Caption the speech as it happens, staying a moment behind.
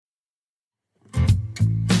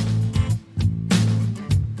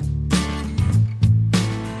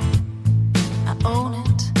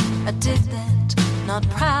Not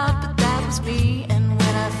proud, but that was me. And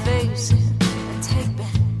when I face it, I take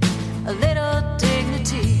back a little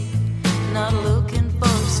dignity. Not looking for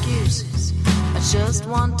excuses. I just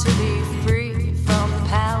want to be free from the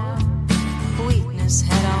power weakness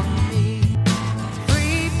had on me.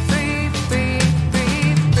 Free, free, free,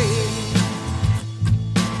 free, free.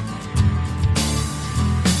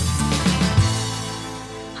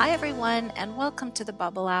 Hi, everyone, and welcome to the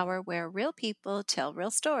Bubble Hour, where real people tell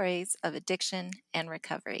real stories of addiction and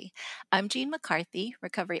recovery. I'm Jean McCarthy,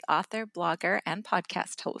 recovery author, blogger, and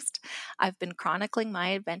podcast host. I've been chronicling my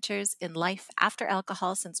adventures in life after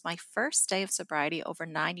alcohol since my first day of sobriety over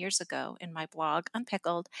 9 years ago in my blog,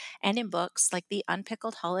 Unpickled, and in books like the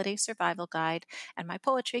Unpickled Holiday Survival Guide and my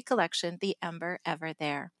poetry collection, The Ember Ever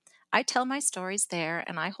There. I tell my stories there,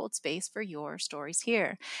 and I hold space for your stories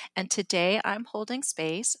here. And today I'm holding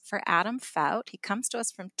space for Adam Fout. He comes to us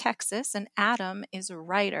from Texas, and Adam is a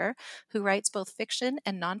writer who writes both fiction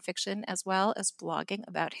and nonfiction, as well as blogging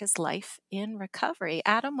about his life in recovery.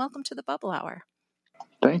 Adam, welcome to the Bubble Hour.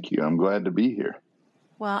 Thank you. I'm glad to be here.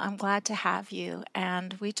 Well, I'm glad to have you,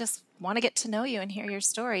 and we just want to get to know you and hear your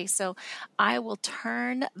story. So I will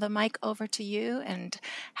turn the mic over to you and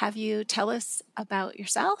have you tell us about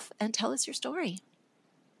yourself and tell us your story.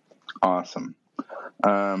 Awesome.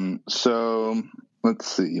 So let's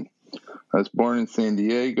see. I was born in San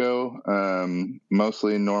Diego,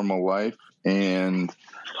 mostly a normal life, and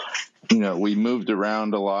we moved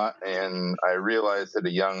around a lot, and I realized at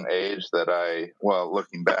a young age that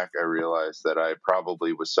looking back, I realized that I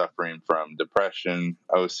probably was suffering from depression,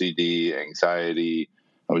 OCD, anxiety.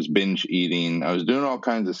 I was binge eating. I was doing all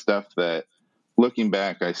kinds of stuff that, looking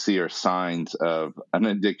back, I see are signs of an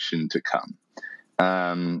addiction to come.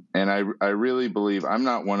 And I really believe I'm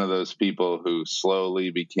not one of those people who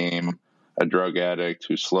slowly became a drug addict,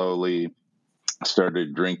 who slowly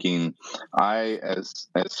started drinking. As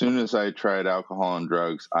soon as I tried alcohol and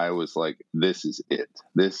drugs, I was like, this is it.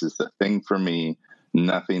 This is the thing for me.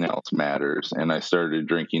 Nothing else matters. And I started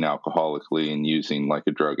drinking alcoholically and using like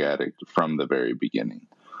a drug addict from the very beginning.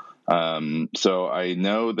 So I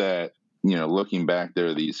know that, looking back, there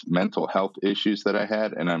are these mental health issues that I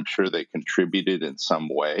had, and I'm sure they contributed in some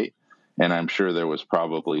way. And I'm sure there was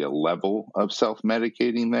probably a level of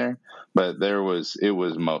self-medicating there, but it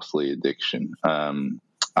was mostly addiction. So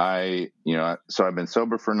I've been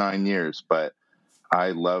sober for 9 years, but I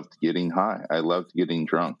loved getting high. I loved getting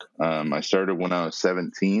drunk. I started when I was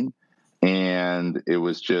 17, and it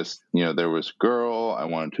was just, there was a girl. I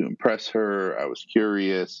wanted to impress her. I was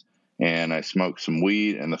curious, and I smoked some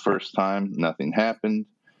weed. And the first time, nothing happened.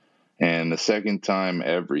 And the second time,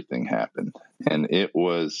 everything happened, and it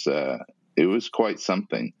was quite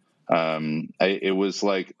something. It was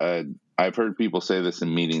like I've heard people say this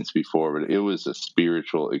in meetings before, but it was a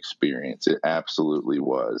spiritual experience. It absolutely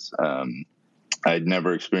was. I'd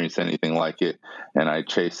never experienced anything like it, and I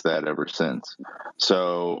chased that ever since.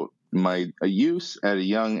 So my use at a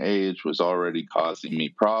young age was already causing me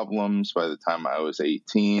problems. By the time I was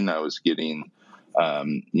 18, I was getting,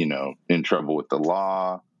 in trouble with the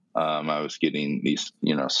law. I was getting these,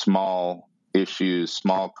 small issues,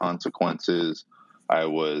 small consequences. I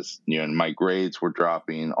was, my grades were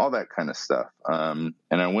dropping, all that kind of stuff. And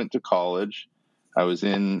I went to college. I was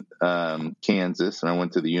in Kansas, and I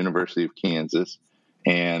went to the University of Kansas,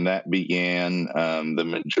 and that began the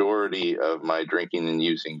majority of my drinking and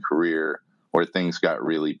using career, where things got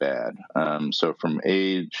really bad. So from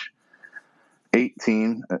age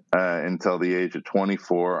 18 until the age of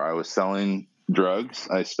 24, I was selling drugs.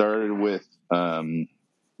 I started with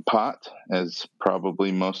pot, as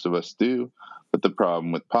probably most of us do. But the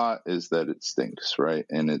problem with pot is that it stinks, right?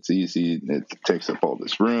 And it's easy. It takes up all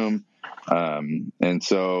this room. And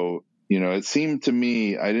so, it seemed to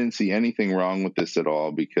me, I didn't see anything wrong with this at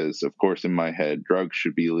all because, of course, in my head, drugs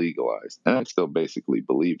should be legalized. And I still basically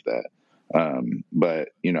believe that. But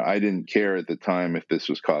I didn't care at the time if this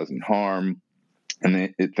was causing harm.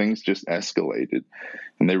 And things just escalated,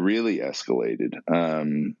 and they really escalated.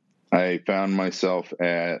 I found myself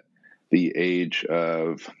at the age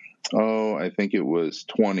of, I think it was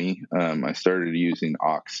 20. I started using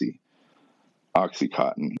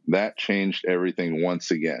Oxycontin. That changed everything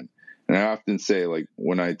once again. And I often say, like,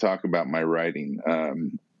 when I talk about my writing,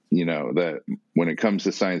 that when it comes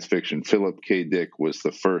to science fiction, Philip K. Dick was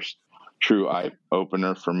the first true eye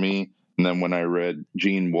opener for me. And then when I read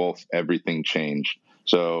Gene Wolfe, everything changed.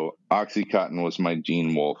 So Oxycontin was my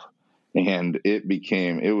Gene Wolfe, and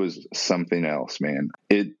it was something else, man.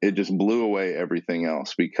 It just blew away everything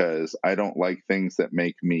else because I don't like things that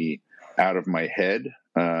make me out of my head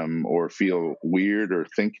or feel weird or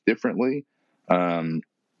think differently.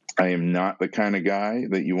 I am not the kind of guy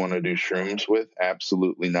that you want to do shrooms with.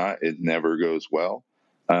 Absolutely not. It never goes well.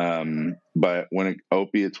 But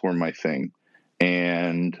opiates were my thing,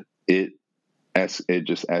 and it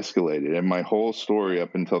just escalated. And my whole story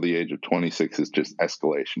up until the age of 26 is just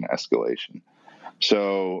escalation, escalation.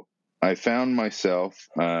 So I found myself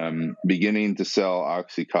beginning to sell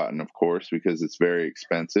Oxycontin, of course, because it's very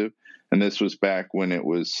expensive. And this was back when it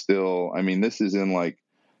was still, I mean, this is in like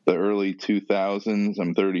the early 2000s.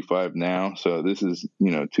 I'm 35 now. So this is,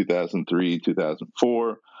 2003,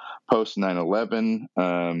 2004, post 9/11.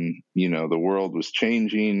 The world was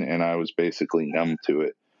changing and I was basically numb to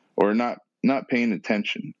it, or not paying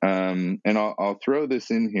attention. And I'll throw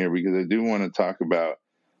this in here because I do want to talk about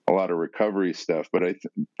a lot of recovery stuff, but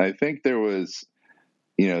I think there was,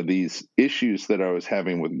 these issues that I was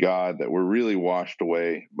having with God that were really washed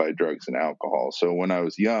away by drugs and alcohol. So when I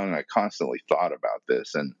was young, I constantly thought about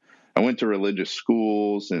this, and I went to religious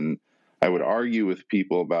schools, and I would argue with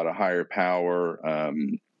people about a higher power.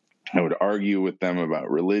 I would argue with them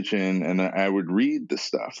about religion, and I would read the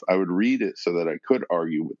stuff. I would read it so that I could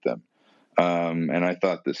argue with them. And I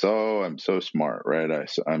thought I'm so smart, right?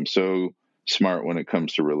 I'm so smart when it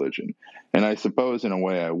comes to religion. And I suppose in a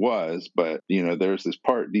way I was, but, there's this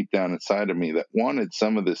part deep down inside of me that wanted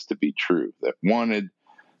some of this to be true, that wanted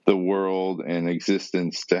the world and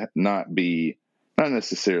existence to not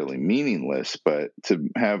necessarily meaningless, but to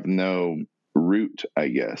have no root, I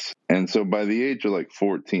guess. And so by the age of like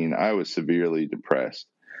 14, I was severely depressed.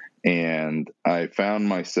 And I found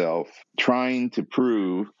myself trying to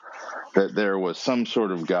prove that there was some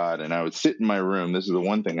sort of God. And I would sit in my room. This is the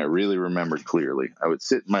one thing I really remember clearly. I would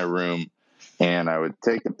sit in my room and I would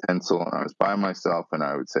take a pencil and I was by myself and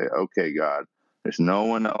I would say, okay, God, there's no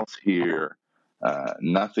one else here.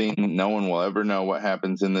 Nothing, no one will ever know what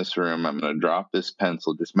happens in this room. I'm going to drop this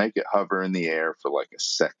pencil, just make it hover in the air for like a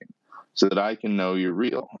second so that I can know you're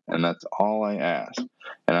real. And that's all I ask.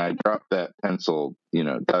 And I dropped that pencil,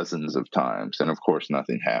 dozens of times. And of course,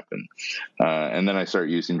 nothing happened. And then I start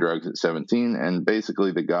using drugs at 17, and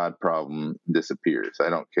basically the God problem disappears. I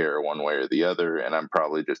don't care one way or the other, and I'm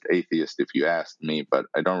probably just atheist if you asked me, but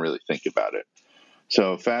I don't really think about it.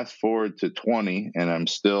 So fast forward to 20, and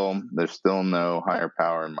there's still no higher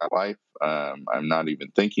power in my life. I'm not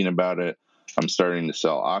even thinking about it. I'm starting to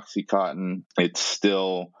sell Oxycontin. It's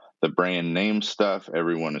still the brand name stuff.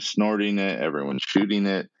 Everyone is snorting it. Everyone's shooting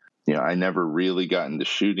it. I never really got into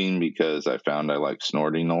shooting because I found I like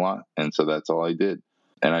snorting a lot. And so that's all I did.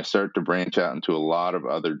 And I started to branch out into a lot of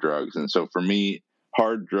other drugs. And so for me,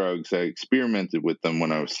 hard drugs, I experimented with them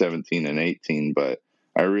when I was 17 and 18, but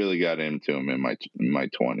I really got into them in my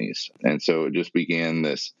 20s. And so it just began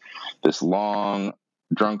this long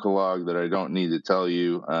drunkalogue that I don't need to tell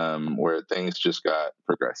you, where things just got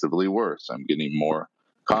progressively worse. I'm getting more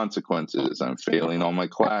consequences. I'm failing all my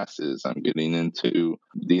classes. I'm getting into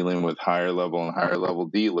dealing with higher level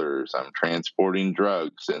dealers. I'm transporting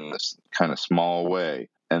drugs in this kind of small way.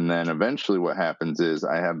 And then eventually what happens is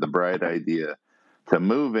I have the bright idea to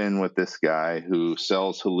move in with this guy who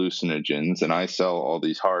sells hallucinogens, and I sell all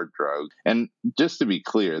these hard drugs. And just to be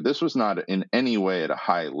clear, this was not in any way at a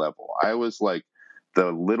high level. I was like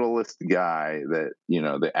the littlest guy that,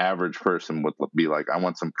 the average person would be like, I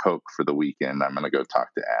want some Coke for the weekend. I'm going to go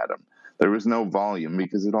talk to Adam. There was no volume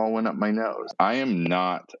because it all went up my nose. I am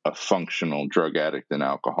not a functional drug addict and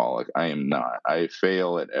alcoholic. I am not. I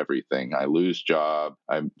fail at everything. I lose job.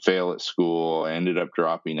 I fail at school. I ended up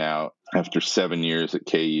dropping out after 7 years at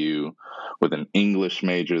KU with an English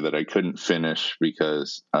major that I couldn't finish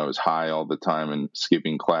because I was high all the time and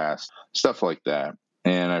skipping class, stuff like that.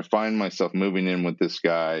 And I find myself moving in with this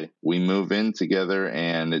guy. We move in together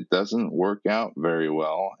and it doesn't work out very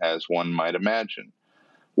well, as one might imagine.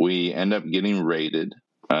 We end up getting raided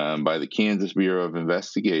by the Kansas Bureau of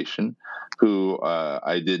Investigation, who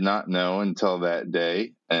I did not know until that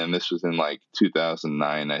day, and this was in like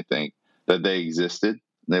 2009, I think, that they existed.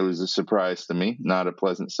 It was a surprise to me, not a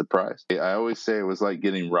pleasant surprise. I always say it was like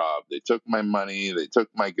getting robbed. They took my money, they took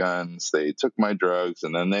my guns, they took my drugs,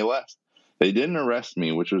 and then they left. They didn't arrest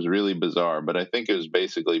me, which was really bizarre, but I think it was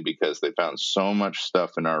basically because they found so much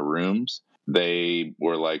stuff in our rooms. They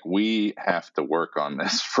were like, we have to work on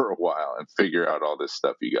this for a while and figure out all this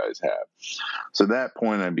stuff you guys have. So at that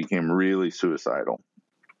point, I became really suicidal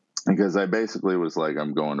because I basically was like,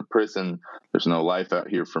 I'm going to prison. There's no life out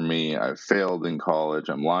here for me. I've failed in college.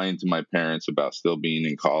 I'm lying to my parents about still being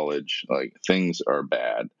in college. Like, things are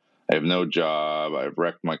bad. I have no job. I've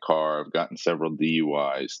wrecked my car. I've gotten several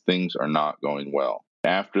DUIs. Things are not going well.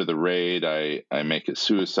 After the raid, I make a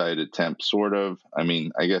suicide attempt, sort of. I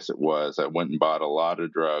mean, I guess it was. I went and bought a lot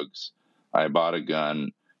of drugs. I bought a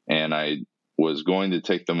gun, and I was going to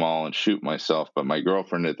take them all and shoot myself, but my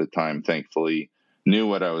girlfriend at the time, thankfully, knew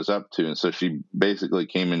what I was up to, and so she basically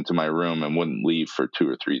came into my room and wouldn't leave for 2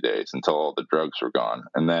 or 3 days until all the drugs were gone,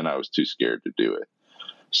 and then I was too scared to do it.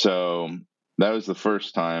 So that was the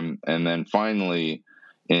first time, and then finally,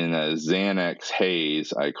 in a Xanax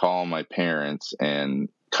haze, I call my parents and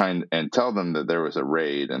tell them that there was a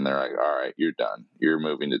raid, and they're like, "All right, you're done. You're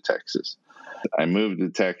moving to Texas." I moved to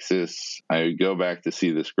Texas. I go back to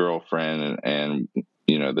see this girlfriend, and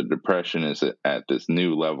the depression is at this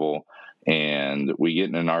new level, and we get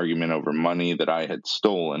in an argument over money that I had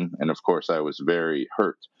stolen, and of course I was very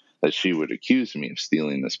hurt that she would accuse me of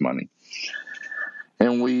stealing this money.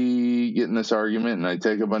 And we get in this argument, and I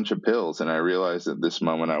take a bunch of pills, and I realize at this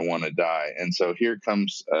moment I want to die. And so here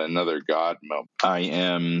comes another God moment. I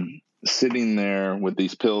am sitting there with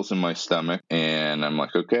these pills in my stomach, and I'm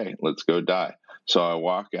like, okay, let's go die. So I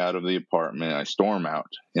walk out of the apartment. I storm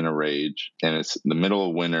out in a rage, and it's the middle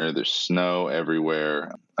of winter. There's snow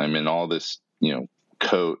everywhere. I'm in all this,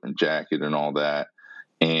 coat and jacket and all that.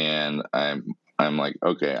 And I'm like,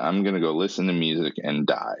 okay, I'm going to go listen to music and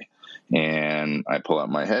die. And I pull out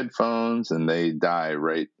my headphones, and they die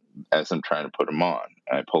right as I'm trying to put them on.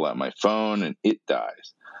 I pull out my phone, and it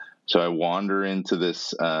dies. So I wander into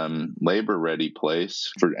this labor ready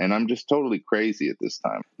place, and I'm just totally crazy at this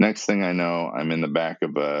time. Next thing I know, I'm in the back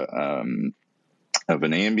of an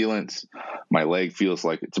ambulance. My leg feels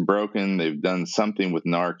like it's broken. They've done something with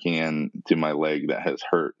Narcan to my leg that has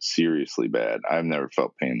hurt seriously bad. I've never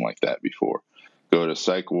felt pain like that before. Go to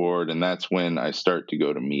psych ward, and that's when I start to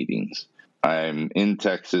go to meetings. I'm in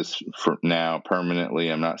Texas for now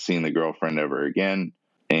permanently. I'm not seeing the girlfriend ever again,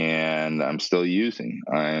 and I'm still using.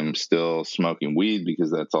 I'm still smoking weed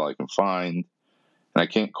because that's all I can find, and I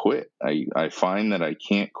can't quit. I find that I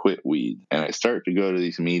can't quit weed, and I start to go to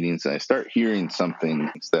these meetings, and I start hearing some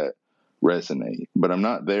things that resonate, but I'm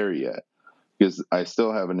not there yet because I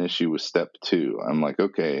still have an issue with step 2. I'm like,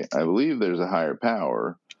 okay, I believe there's a higher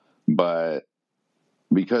power, but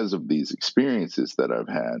because of these experiences that I've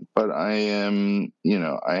had. But I am,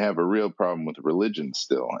 I have a real problem with religion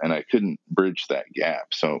still, and I couldn't bridge that gap.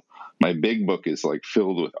 So my big book is like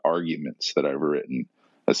filled with arguments that I've written,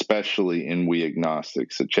 especially in We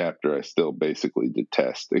Agnostics, a chapter I still basically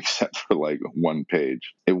detest, except for like one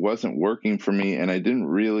page. It wasn't working for me, and I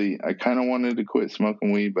kind of wanted to quit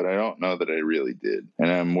smoking weed, but I don't know that I really did. And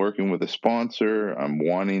I'm working with a sponsor. I'm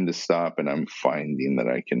wanting to stop, and I'm finding that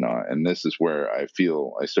I cannot. And this is where I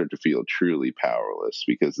start to feel truly powerless,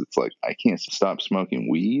 because it's like, I can't stop smoking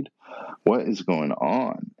weed. What is going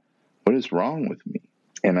on? What is wrong with me?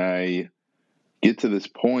 And I get to this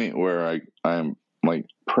point where I'm like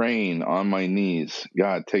praying on my knees,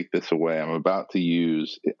 God, take this away. I'm about to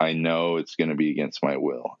use, I know it's going to be against my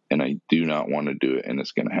will, and I do not want to do it, and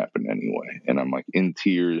it's going to happen anyway. And I'm like in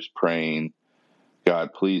tears praying,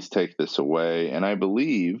 God, please take this away. And I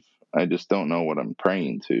believe, I just don't know what I'm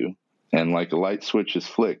praying to. And like a light switch is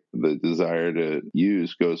flicked, the desire to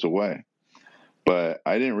use goes away. But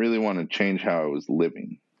I didn't really want to change how I was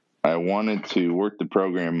living. I wanted to work the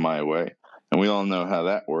program my way. And we all know how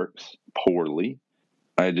that works, poorly.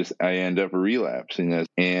 I end up relapsing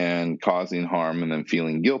and causing harm, and then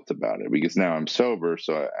feeling guilt about it, because now I'm sober,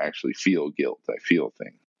 so I actually feel guilt. I feel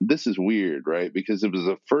things. This is weird, right? Because it was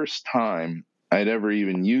the first time I'd ever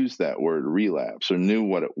even used that word relapse or knew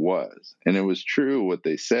what it was. And it was true what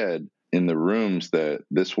they said in the rooms, that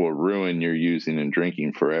this will ruin your using and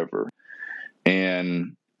drinking forever.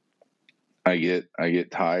 And I get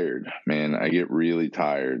tired, man. I get really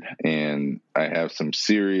tired, and I have some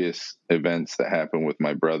serious events that happen with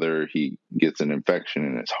my brother. He gets an infection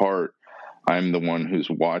in his heart. I'm the one who's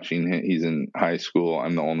watching him. He's in high school.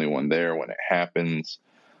 I'm the only one there when it happens.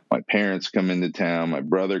 My parents come into town. My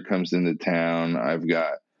brother comes into town. I've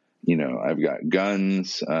got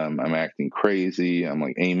guns. I'm acting crazy. I'm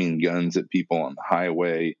like aiming guns at people on the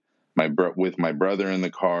highway. With my brother in the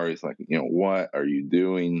car, he's like, what are you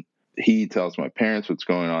doing? He tells my parents what's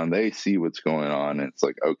going on. They see what's going on. And it's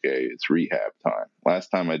like, okay, it's rehab time. Last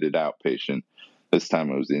time I did outpatient. This time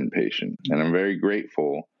I was inpatient. And I'm very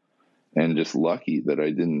grateful and just lucky that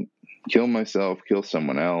I didn't kill myself, kill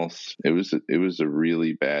someone else. It was a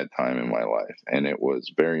really bad time in my life. And it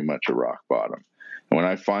was very much a rock bottom. And when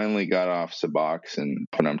I finally got off Suboxone,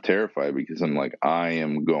 and I'm terrified, because I'm like, I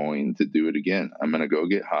am going to do it again. I'm going to go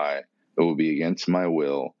get high. It will be against my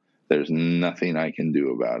will. There's nothing I can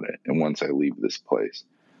do about it. And once I leave this place.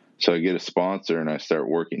 So I get a sponsor, and I start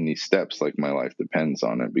working these steps like my life depends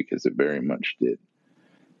on it, because it very much did.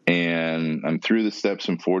 And I'm through the steps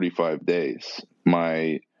in 45 days.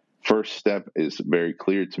 My First step is very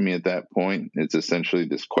clear to me at that point. It's essentially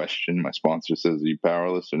this question. My sponsor says, "Are you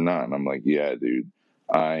powerless or not?" And I'm like, "Yeah, dude,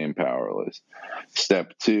 I am powerless."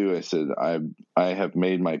 Step two, I said, I have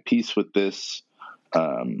made my peace with this.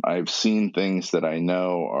 I've seen things that I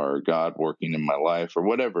know are God working in my life, or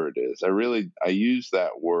whatever it is. I use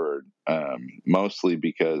that word mostly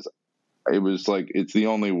because it was like, it's the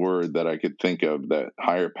only word that I could think of that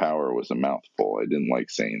higher power was a mouthful. I didn't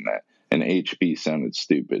like saying that. And HP sounded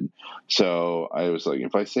stupid. So I was like,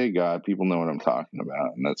 if I say God, people know what I'm talking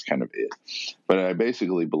about. And that's kind of it. But I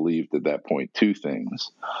basically believed at that point two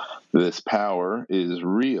things. This power is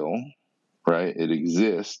real, right? It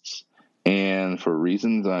exists. And for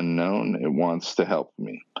reasons unknown, it wants to help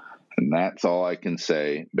me. And that's all I can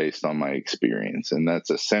say based on my experience. And that's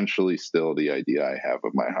essentially still the idea I have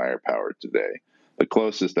of my higher power today. The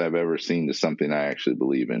closest I've ever seen to something I actually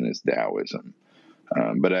believe in is Taoism.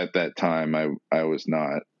 But at that time, I was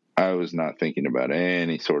not thinking about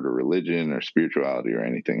any sort of religion or spirituality or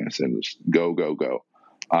anything. I said, just go, go, go.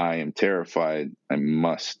 I am terrified. I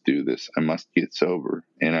must do this. I must get sober,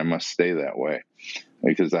 and I must stay that way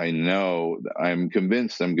because I'm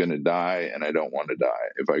convinced I'm going to die, and I don't want to die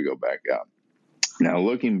if I go back out. Now,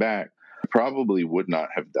 looking back, I probably would not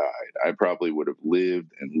have died. I probably would have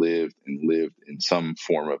lived and lived and lived in some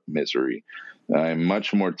form of misery. I'm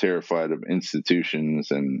much more terrified of institutions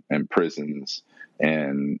and prisons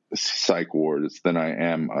and psych wards than I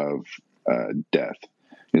am of death,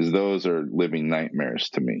 because those are living nightmares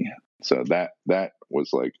to me. So that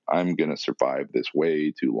was like, I'm going to survive this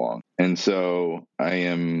way too long. And so I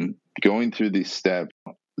am going through these steps.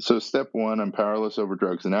 So step one, I'm powerless over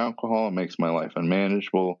drugs and alcohol. It makes my life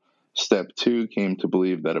unmanageable. Step two came to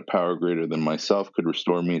believe that a power greater than myself could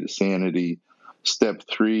restore me to sanity. Step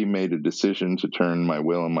three, made a decision to turn my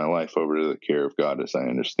will and my life over to the care of God as I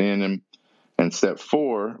understand him. And step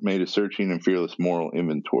four, made a searching and fearless moral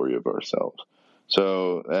inventory of ourselves.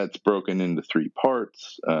 So that's broken into three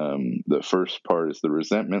parts. The first part is the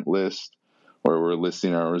resentment list, where we're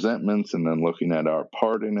listing our resentments and then looking at our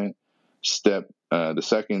part in it. The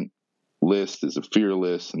second list is a fear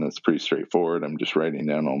list, and that's pretty straightforward. I'm just writing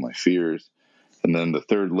down all my fears. And then the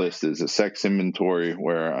third list is a sex inventory,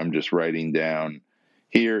 where I'm just writing down,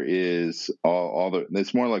 here is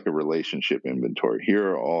it's more like a relationship inventory. Here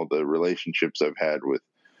are all the relationships I've had with,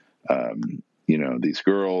 these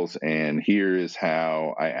girls, and here is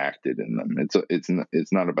how I acted in them.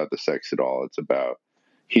 It's not about the sex at all. It's about,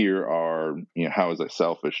 here are, how was I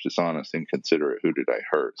selfish, dishonest, inconsiderate? Who did I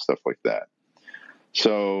hurt? Stuff like that.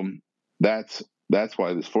 So that's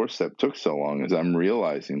why this fourth step took so long, is I'm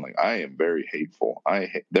realizing, like, I am very hateful.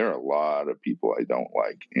 There are a lot of people I don't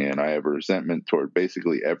like, and I have resentment toward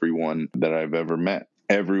basically everyone that I've ever met.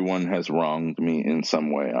 Everyone has wronged me in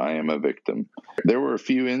some way. I am a victim. There were a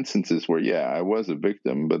few instances where, I was a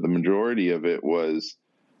victim, but the majority of it was,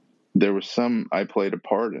 there was I played a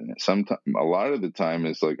part in it. A lot of the time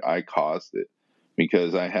is like, I caused it.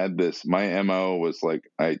 Because I had my MO was like,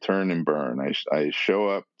 I turn and burn. I show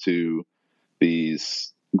up to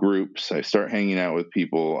these groups. I start hanging out with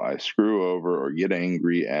people. I screw over or get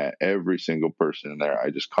angry at every single person in there. I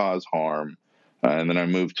just cause harm. And then I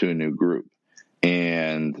move to a new group.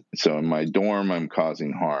 And so in my dorm, I'm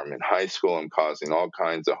causing harm. In high school, I'm causing all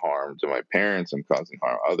kinds of harm. To my parents, I'm causing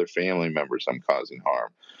harm. Other family members, I'm causing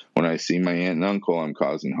harm. When I see my aunt and uncle, I'm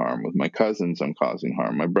causing harm. With my cousins, I'm causing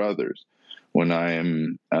harm. My brothers. When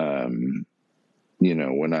I'm,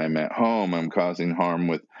 when I'm at home, I'm causing harm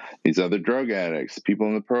with these other drug addicts, people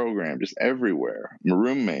in the program, just everywhere, my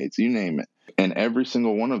roommates, you name it. And every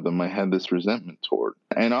single one of them, I had this resentment toward.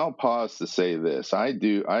 And I'll pause to say this. I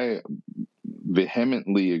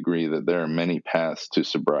vehemently agree that there are many paths to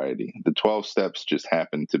sobriety. The 12 steps just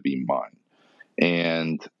happen to be mine.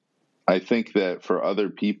 And I think that for other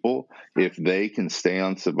people, if they can stay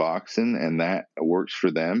on Suboxone and that works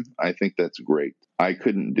for them, I think that's great. I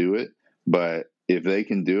couldn't do it, but if they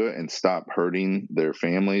can do it and stop hurting their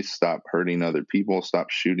families, stop hurting other people, stop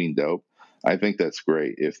shooting dope, I think that's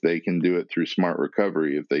great. If they can do it through Smart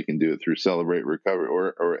Recovery, if they can do it through Celebrate Recovery,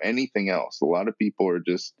 or anything else. A lot of people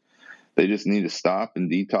they just need to stop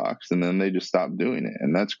and detox, and then they just stop doing it.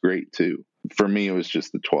 And that's great too. For me, it was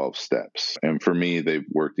just the 12 steps. And for me, they've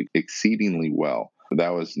worked exceedingly well. That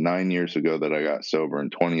was 9 years ago that I got sober in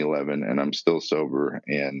 2011, and I'm still sober.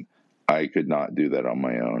 And I could not do that on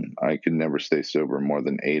my own. I could never stay sober more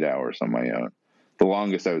than 8 hours on my own. The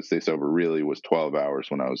longest I would stay sober really was 12 hours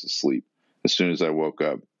when I was asleep. As soon as I woke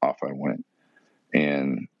up, off I went.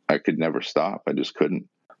 And I could never stop. I just couldn't.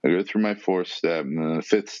 I go through my fourth step, and then the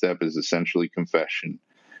fifth step is essentially confession.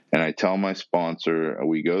 And I tell my sponsor,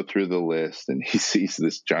 we go through the list, and he sees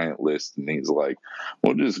this giant list, and he's like,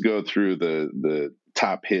 we'll just go through the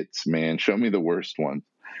top hits, man. Show me the worst one.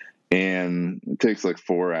 And it takes like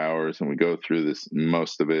 4 hours, and we go through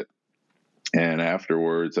most of it. And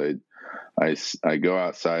afterwards, I go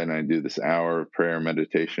outside and I do this hour of prayer,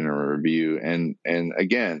 meditation, and review. And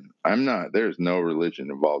again, there's no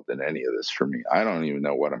religion involved in any of this for me. I don't even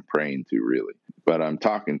know what I'm praying to, really. But I'm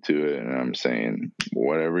talking to it, and I'm saying,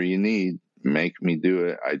 whatever you need, make me do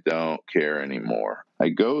it. I don't care anymore. I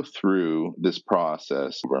go through this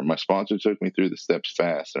process where my sponsor took me through the steps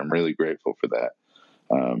fast, and I'm really grateful for that.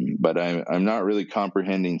 But I'm not really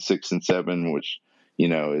comprehending 6 and 7, which,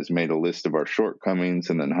 is made a list of our shortcomings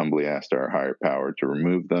and then humbly asked our higher power to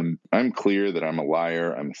remove them. I'm clear that I'm a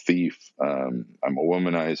liar. I'm a thief. I'm a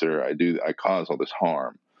womanizer. I cause all this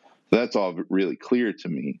harm. That's all really clear to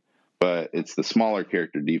me, but it's the smaller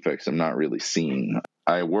character defects I'm not really seeing.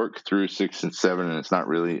 I work through 6 and 7, and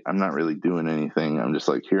I'm not really doing anything. I'm just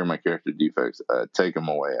like, here are my character defects. Take them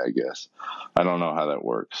away, I guess. I don't know how that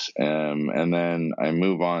works. And then I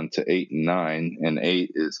move on to 8 and 9, and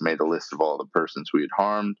 8 is made a list of all the persons we had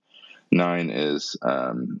harmed. 9 is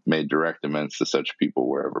made direct amends to such people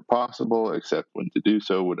wherever possible, except when to do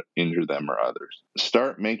so would injure them or others.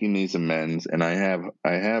 Start making these amends, and I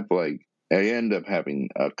end up having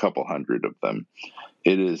a couple hundred of them.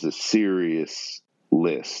 It is a serious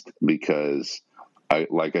list because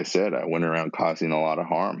like I said, I went around causing a lot of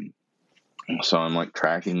harm. So I'm like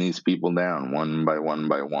tracking these people down one by one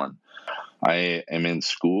by one. I am in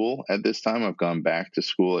school at this time. I've gone back to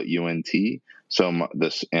school at UNT.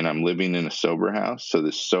 And I'm living in a sober house. So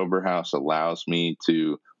this sober house allows my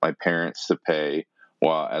parents to pay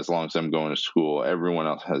as long as I'm going to school. Everyone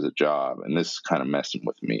else has a job. And this is kind of messing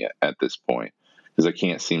with me at this point, because I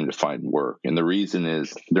can't seem to find work. And the reason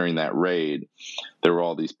is, during that raid, there were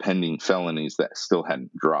all these pending felonies that still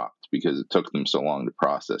hadn't dropped because it took them so long to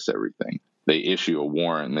process everything. They issue a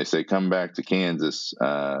warrant and they say, come back to Kansas.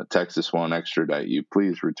 Texas won't extradite you.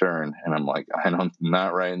 Please return. And I'm like,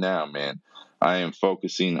 not right now, man. I am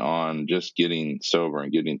focusing on just getting sober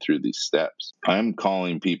and getting through these steps. I'm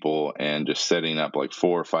calling people and just setting up like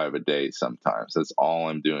 4 or 5 a day sometimes. That's all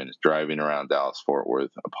I'm doing, is driving around Dallas-Fort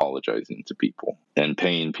Worth, apologizing to people and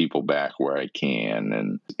paying people back where I can.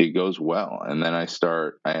 And it goes well. And then I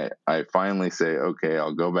finally say, okay,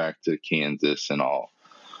 I'll go back to Kansas and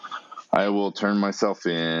I will turn myself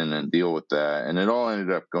in and deal with that. And it all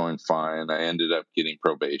ended up going fine. I ended up getting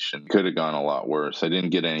probation. Could have gone a lot worse. I didn't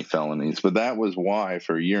get any felonies, but that was why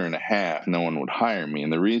for a year and a half, no one would hire me.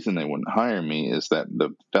 And the reason they wouldn't hire me is that the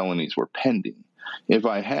felonies were pending. If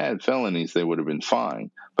I had felonies, they would have been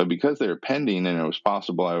fine. But because they were pending and it was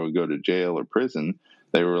possible I would go to jail or prison,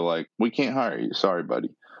 they were like, we can't hire you. Sorry, buddy.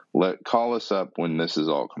 Call us up when this is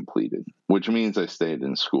all completed, which means I stayed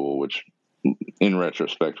in school, which in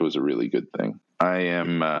retrospect was a really good thing. I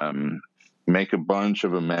am make a bunch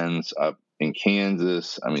of amends up in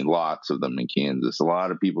Kansas. I mean, lots of them in Kansas. A lot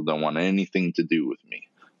of people don't want anything to do with me.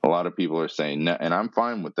 A lot of people are saying no, and I'm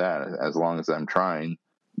fine with that as long as I'm trying.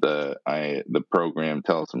 The program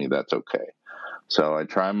tells me that's okay. So I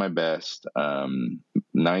try my best.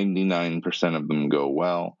 99% of them go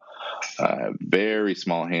well. Very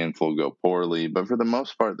small handful go poorly, but for the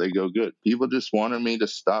most part, they go good. People just wanted me to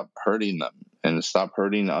stop hurting them and stop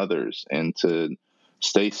hurting others and to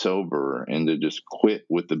stay sober and to just quit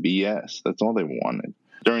with the BS. That's all they wanted.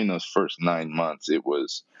 During those first 9 months, it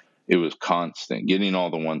was constant getting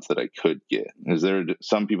all the ones that I could get, because there are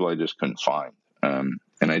some people I just couldn't find.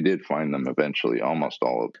 And I did find them eventually, almost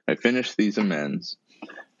all of them. I finished these amends,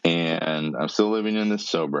 and I'm still living in this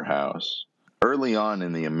sober house. Early on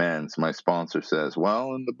in the amends, my sponsor says,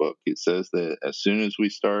 well, in the book, it says that as soon as we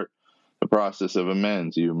start the process of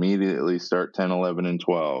amends, you immediately start 10, 11, and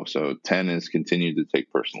 12. So 10 is continued to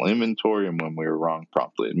take personal inventory, and when we were wrong,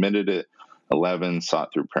 promptly admitted it. 11,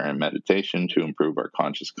 sought through prayer and meditation to improve our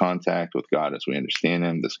conscious contact with God as we understand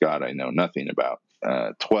Him, this God I know nothing about.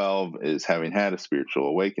 12 is having had a spiritual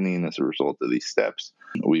awakening as a result of these steps.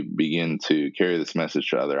 We begin to carry this message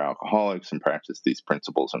to other alcoholics and practice these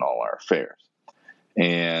principles in all our affairs.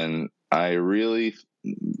 And I really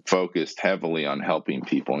focused heavily on helping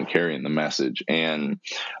people and carrying the message. And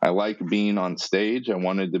I like being on stage. I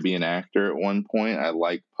wanted to be an actor at one point. I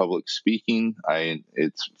like public speaking.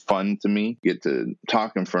 It's fun to me. Get to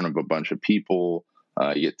talk in front of a bunch of people.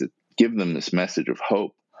 I get to give them this message of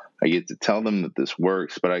hope. I get to tell them that this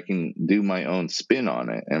works, but I can do my own spin on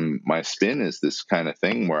it. And my spin is this kind of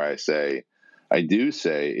thing where I do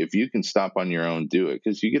say, if you can stop on your own, do it.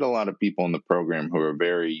 Because you get a lot of people in the program who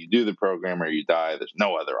are you do the program or you die. There's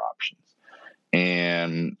no other options.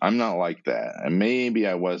 And I'm not like that. And maybe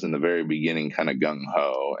I was in the very beginning kind of gung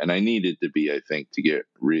ho, and I needed to be, I think, to get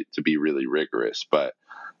to be really rigorous. But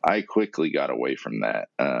I quickly got away from that.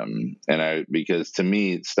 Because to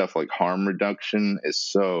me, stuff like harm reduction is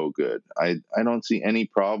so good. I don't see any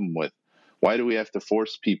problem with, why do we have to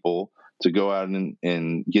force people to go out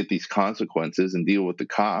and get these consequences and deal with the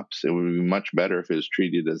cops? It would be much better if it was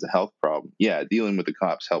treated as a health problem. Yeah, dealing with the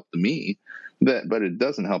cops helped me, but it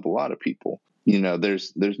doesn't help a lot of people.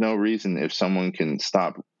 There's no reason, if someone can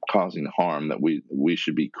stop causing harm, that we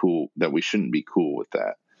should be cool, that we shouldn't be cool with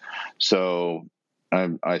that. So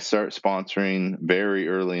I start sponsoring very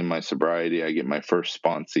early in my sobriety. I get my first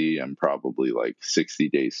sponsee. I'm probably like 60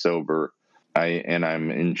 days sober.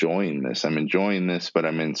 I'm enjoying this. But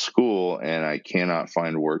I'm in school and I cannot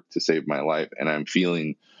find work to save my life, and I'm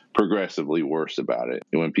feeling progressively worse about it.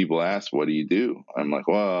 And when people ask, what do you do? I'm like,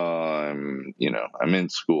 well, I'm in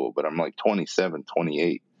school, but I'm like 27,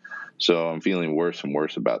 28. So I'm feeling worse and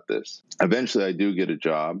worse about this. Eventually I do get a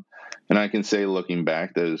job, and I can say, looking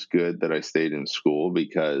back, that it's good that I stayed in school,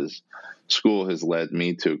 because school has led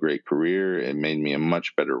me to a great career. It made me a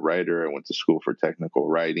much better writer. I went to school for technical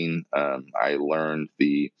writing. I learned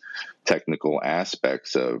the technical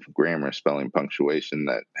aspects of grammar, spelling, punctuation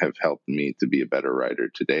that have helped me to be a better writer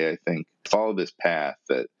today. I think follow this path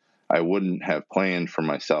that I wouldn't have planned for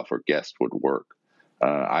myself or guessed would work.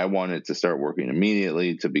 I wanted to start working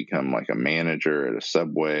immediately to become like a manager at a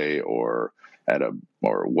Subway or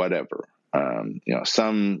or whatever.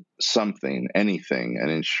 Something, anything, an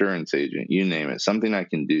insurance agent, you name it, something I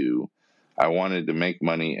can do. I wanted to make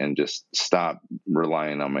money and just stop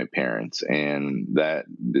relying on my parents, and that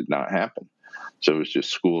did not happen. So it was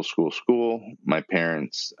just school, school, school. My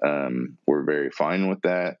parents were very fine with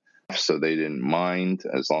that, so they didn't mind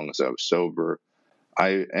as long as I was sober.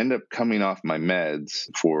 I end up coming off my meds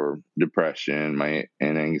for depression,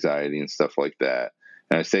 and anxiety and stuff like that.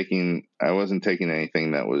 And I wasn't taking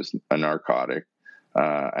anything that was a narcotic.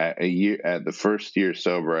 At the first year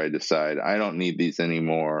sober, I decide I don't need these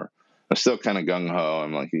anymore. I'm still kind of gung ho.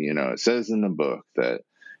 I'm like, it says in the book that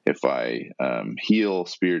if I heal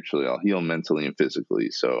spiritually, I'll heal mentally and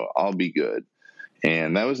physically. So I'll be good.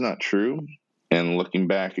 And that was not true. And looking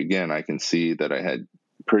back again, I can see that I had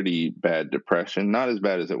pretty bad depression, not as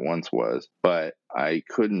bad as it once was, but I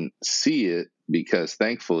couldn't see it because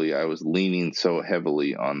thankfully I was leaning so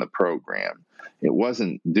heavily on the program. It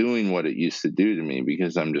wasn't doing what it used to do to me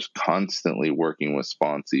because I'm just constantly working with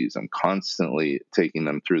sponsees. I'm constantly taking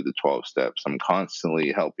them through the 12 steps. I'm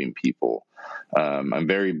constantly helping people. I'm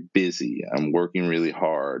very busy. I'm working really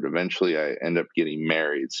hard. Eventually I end up getting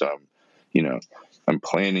married. So I'm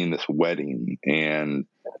planning this wedding, and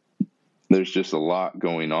there's just a lot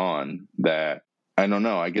going on that I don't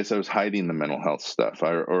know. I guess I was hiding the mental health stuff,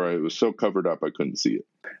 or I was so covered up I couldn't see it.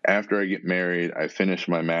 After I get married, I finish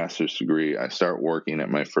my master's degree. I start working at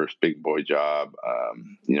my first big boy job.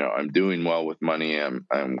 I'm doing well with money.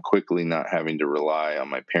 I'm quickly not having to rely on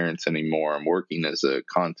my parents anymore. I'm working as a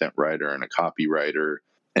content writer and a copywriter.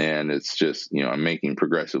 And it's just, I'm making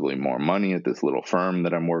progressively more money at this little firm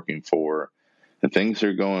that I'm working for. And things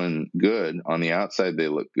are going good. On the outside, they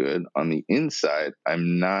look good. On the inside,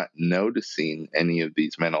 I'm not noticing any of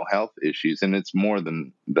these mental health issues. And it's more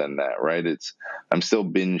than that, right? I'm still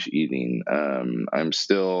binge eating.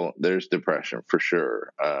 There's depression for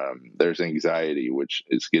sure. There's anxiety, which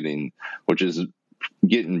is getting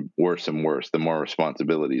worse and worse the more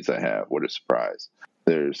responsibilities I have. What a surprise.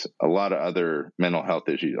 There's a lot of other mental health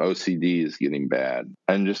issues. OCD is getting bad.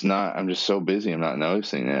 I'm just so busy. I'm not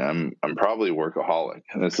noticing it. I'm probably a workaholic.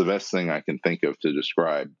 And that's the best thing I can think of to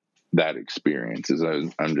describe that experience. Is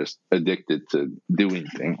I'm just addicted to doing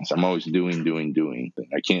things. I'm always doing.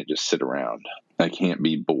 I can't just sit around. I can't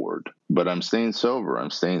be bored. But I'm staying sober. I'm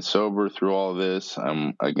staying sober through all this.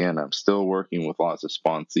 I'm still working with lots of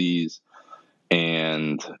sponsees,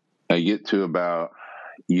 and I get to about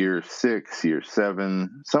year 6, year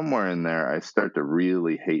 7, somewhere in there, I start to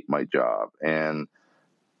really hate my job. And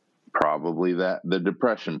probably that the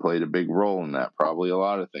depression played a big role in that. Probably a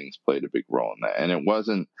lot of things played a big role in that. And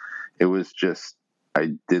it was just,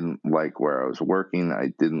 I didn't like where I was working.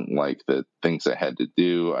 I didn't like the things I had to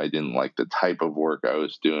do. I didn't like the type of work I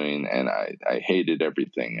was doing. And I hated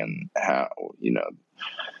everything. And how,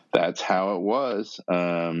 that's how it was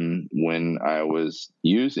when I was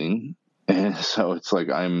using. And so it's like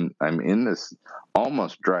I'm in this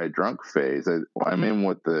almost dry drunk phase. I'm in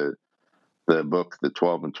what the book, the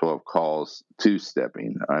 12 and 12 calls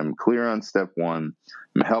two-stepping. I'm clear on step 1.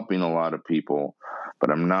 I'm helping a lot of people, but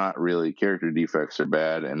I'm not really. Character defects are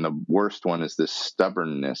bad. And the worst one is this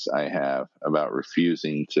stubbornness I have about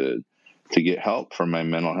refusing to to get help for my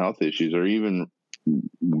mental health issues, or even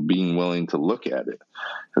being willing to look at it,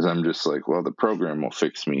 because I'm just like, well, the program will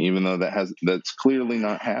fix me, even though that's clearly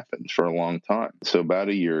not happened for a long time. So about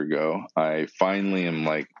a year ago, I finally am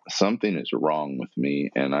like, something is wrong with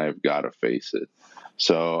me and I've got to face it.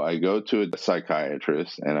 So I go to a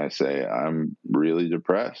psychiatrist and I say, I'm really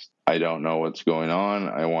depressed. I don't know what's going on.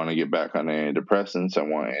 I want to get back on antidepressants. I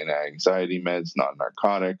want anti-anxiety meds, not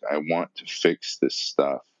narcotic. I want to fix this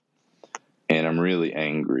stuff. And I'm really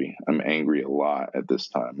angry. I'm angry a lot at this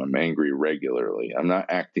time. I'm angry regularly. I'm not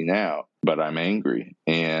acting out, but I'm angry.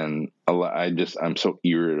 And I'm so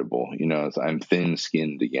irritable, I'm thin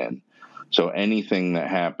skinned again. So anything that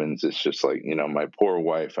happens, it's just like, my poor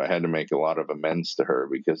wife, I had to make a lot of amends to her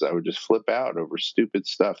because I would just flip out over stupid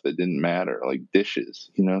stuff that didn't matter, like dishes,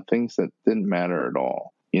 things that didn't matter at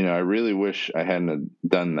all. I really wish I hadn't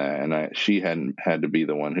done that, and she hadn't had to be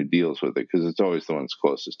the one who deals with it, because it's always the ones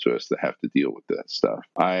closest to us that have to deal with that stuff.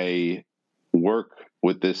 I work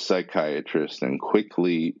with this psychiatrist and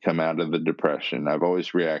quickly come out of the depression. I've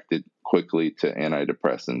always reacted quickly to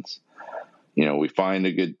antidepressants. We find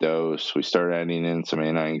a good dose. We start adding in some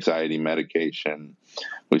anti-anxiety medication.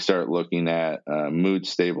 We start looking at mood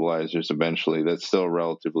stabilizers eventually. That's still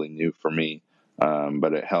relatively new for me.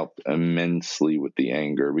 But it helped immensely with the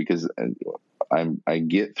anger, because I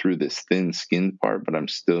get through this thin-skinned part, but I'm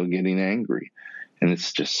still getting angry. And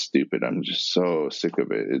it's just stupid. I'm just so sick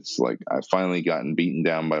of it. It's like I've finally gotten beaten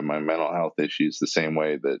down by my mental health issues the same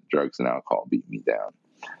way that drugs and alcohol beat me down.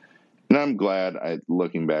 And I'm glad,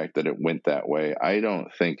 looking back, that it went that way. I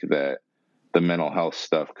don't think that the mental health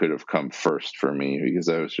stuff could have come first for me, because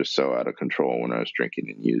I was just so out of control when I was drinking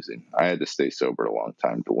and using. I had to stay sober a long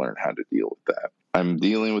time to learn how to deal with that. I'm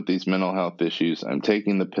dealing with these mental health issues. I'm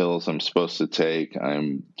taking the pills I'm supposed to take.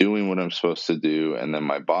 I'm doing what I'm supposed to do. And then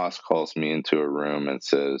my boss calls me into a room and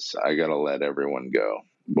says, I got to let everyone go.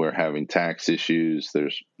 We're having tax issues.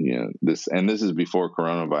 There's, this is before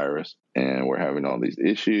coronavirus, and we're having all these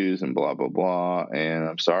issues and blah, blah, blah. And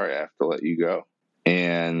I'm sorry, I have to let you go.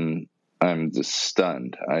 And I'm just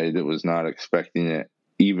stunned. I was not expecting it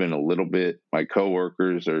even a little bit. My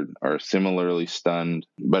coworkers are similarly stunned,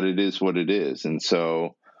 but it is what it is. And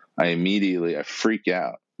so I freak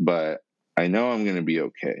out, but I know I'm going to be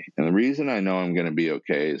okay. And the reason I know I'm going to be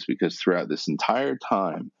okay is because throughout this entire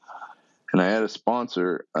time, and I had a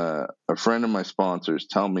sponsor, a friend of my sponsors,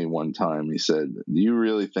 tell me one time, he said, do you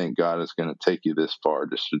really think God is going to take you this far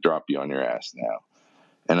just to drop you on your ass now?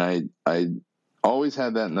 And I always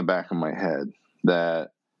had that in the back of my head,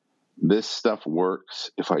 that this stuff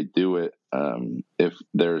works if I do it. If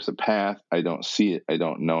there's a path, I don't see it, I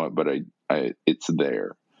don't know it, but it's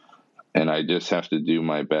there. And I just have to do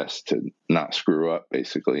my best to not screw up,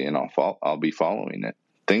 basically, and I'll be following it.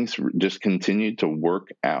 Things just continue to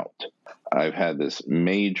work out. I've had this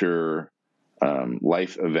major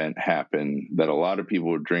life event happen that a lot of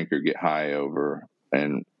people would drink or get high over,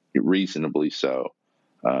 and reasonably so.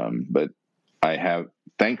 But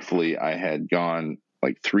thankfully, I had gone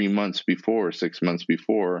like 3 months before, 6 months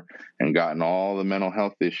before, and gotten all the mental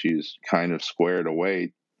health issues kind of squared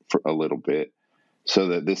away for a little bit, so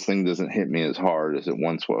that this thing doesn't hit me as hard as it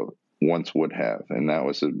once would have. And that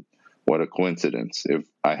was what a coincidence. If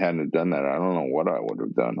I hadn't done that, I don't know what I would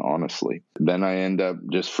have done, honestly. Then I end up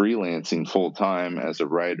just freelancing full time as a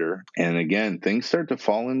writer. And again, things start to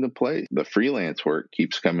fall into place. The freelance work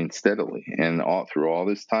keeps coming steadily. And through all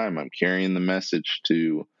this time, I'm carrying the message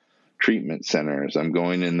to treatment centers. I'm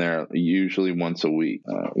going in there usually once a week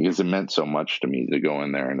because it meant so much to me to go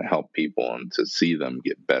in there and help people and to see them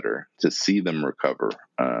get better, to see them recover.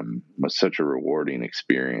 Was such a rewarding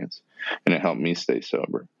experience, and it helped me stay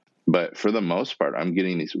sober. But for the most part, I'm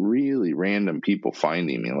getting these really random people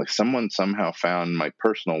finding me. Like someone somehow found my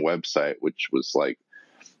personal website, which was like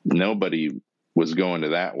nobody was going to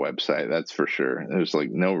that website. That's for sure. There's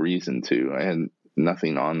like no reason to. I had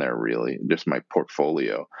nothing on there really, just my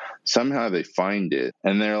portfolio. Somehow they find it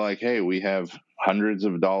and they're like, hey, we have hundreds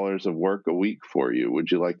of dollars of work a week for you.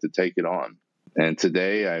 Would you like to take it on? And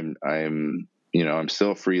today I'm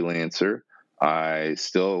still a freelancer. I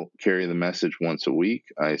still carry the message once a week.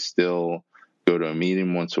 I still go to a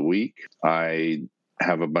meeting once a week. I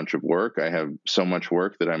have a bunch of work. I have so much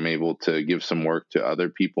work that I'm able to give some work to other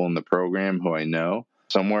people in the program who I know.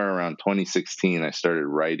 Somewhere around 2016, I started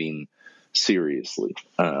writing seriously,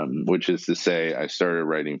 which is to say I started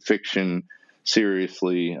writing fiction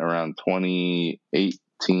seriously around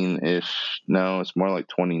 2018-ish. No, it's more like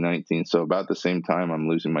 2019. So about the same time I'm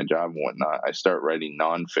losing my job and whatnot, I start writing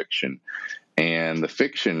nonfiction. And the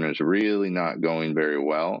fiction is really not going very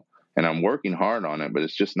well. and I'm working hard on it, but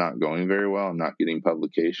it's just not going very well. I'm not getting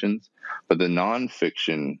publications. But the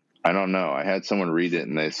nonfiction, I don't know. I had someone read it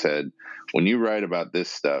and they said, when you write about this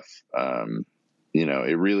stuff,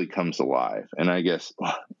 it really comes alive. And I guess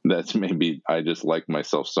that's maybe I just like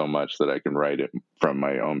myself so much that I can write it from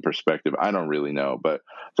my own perspective. I don't really know, but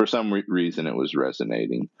for some reason it was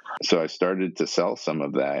resonating. So I started to sell some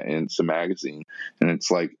of that in some magazine, and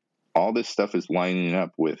it's like all this stuff is lining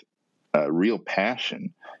up with real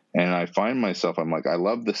passion. And I find myself, I'm like, I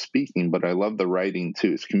love the speaking, but I love the writing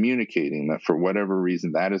too. It's communicating that for whatever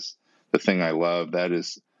reason, that is the thing I love. That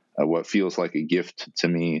is what feels like a gift to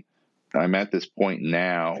me. I'm at this point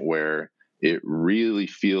now where it really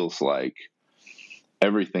feels like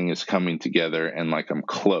everything is coming together, and like I'm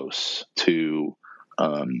close to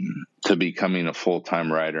becoming a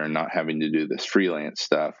full-time writer and not having to do this freelance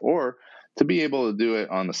stuff, or to be able to do it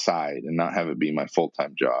on the side and not have it be my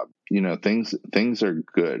full-time job. Things are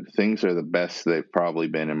good. Things are the best they've probably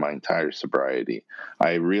been in my entire sobriety.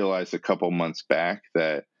 I realized a couple months back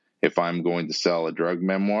that if I'm going to sell a drug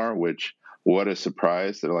memoir, which, what a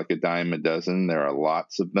surprise, they're like a dime a dozen. There are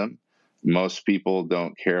lots of them. Most people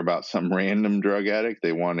don't care about some random drug addict.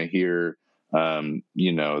 They want to hear,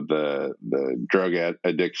 the drug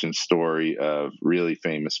addiction story of really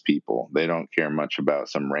famous people. They don't care much about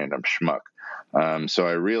some random schmuck. So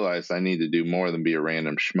I realized I need to do more than be a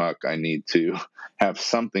random schmuck. I need to have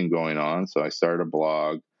something going on. So I started a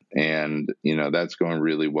blog, and, that's going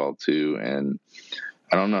really well too. And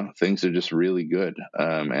I don't know, things are just really good.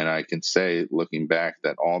 And I can say, looking back,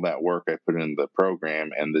 that all that work I put into the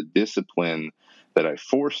program and the discipline that I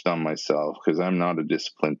forced on myself, because I'm not a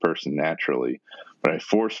disciplined person naturally, but I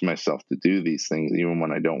forced myself to do these things even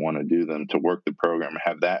when I don't want to do them, to work the program,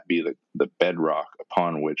 have that be the bedrock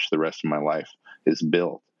upon which the rest of my life is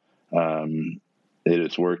built. It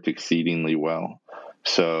has worked exceedingly well.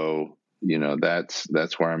 So,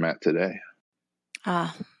 that's where I'm at today.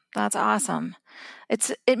 That's awesome.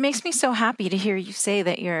 It makes me so happy to hear you say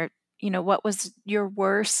that what was your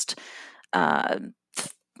worst,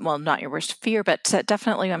 well, not your worst fear, but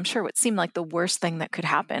definitely, I'm sure what seemed like the worst thing that could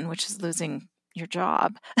happen, which is losing your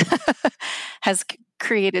job, has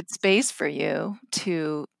created space for you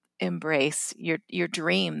to embrace your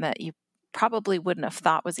dream that you probably wouldn't have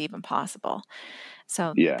thought was even possible.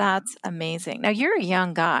 So Yeah. that's amazing. Now, you're a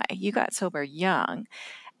young guy. You got sober young.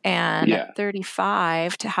 And at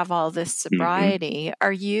 35, to have all this sobriety,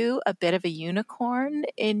 Are you a bit of a unicorn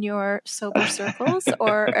in your sober circles,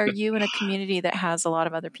 or are you in a community that has a lot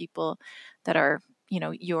of other people that are,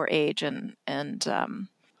 your age, or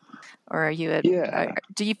are you?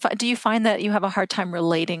 Do you find that you have a hard time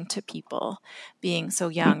relating to people being so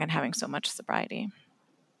young and having so much sobriety?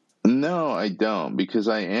 No, I don't, because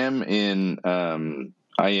I am in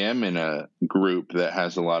a group that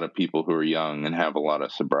has a lot of people who are young and have a lot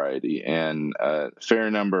of sobriety, and a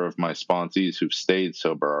fair number of my sponsees who've stayed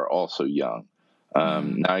sober are also young.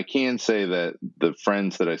 Now, I can say that the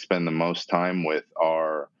friends that I spend the most time with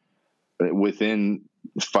are within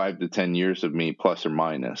 5 to 10 years of me, plus or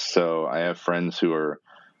minus. So I have friends who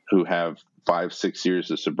have 5-6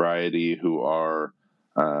 years of sobriety who are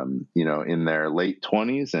in their late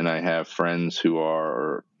 20s, and I have friends who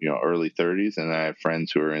are, early 30s, and I have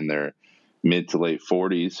friends who are in their mid to late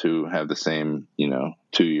 40s who have the same,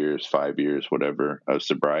 2 years, 5 years, whatever, of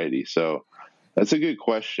sobriety. So that's a good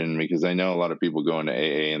question, because I know a lot of people go into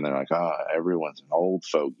AA and they're like, everyone's an old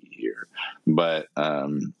fogey here. But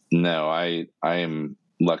no, I am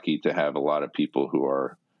lucky to have a lot of people who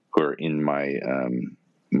are in my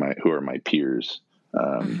who are my peers.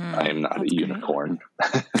 I am not a unicorn.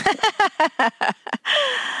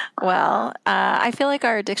 Well, I feel like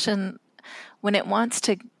our addiction, when it wants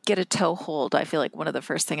to get a toehold, I feel like one of the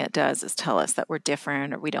first thing it does is tell us that we're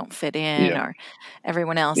different, or we don't fit in, or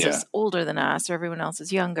everyone else is older than us, or everyone else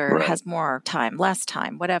is younger, has more time, less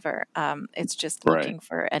time, whatever. It's just looking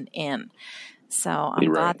for an in. So I'm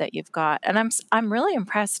glad that you've got, and I'm really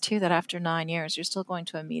impressed too that after 9 years you're still going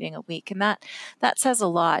to a meeting a week, and that says a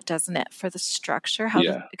lot, doesn't it, for the structure?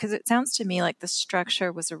 Because it sounds to me like the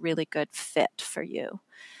structure was a really good fit for you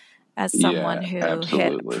as someone who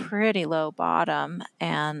absolutely. hit a pretty low bottom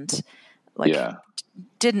and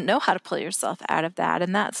didn't know how to pull yourself out of that.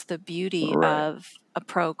 And that's the beauty of a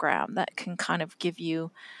program that can kind of give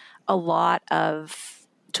you a lot of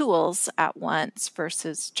tools at once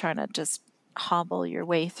versus trying to just hobble your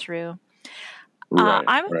way through.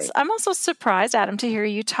 I'm also surprised, Adam, to hear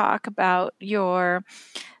you talk about your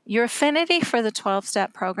affinity for the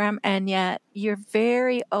 12-step program, and yet you're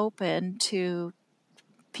very open to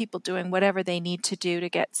people doing whatever they need to do to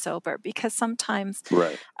get sober, because sometimes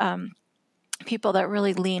people that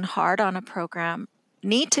really lean hard on a program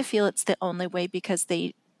need to feel it's the only way because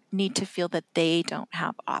they need to feel that they don't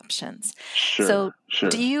have options. So Sure.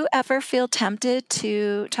 do you ever feel tempted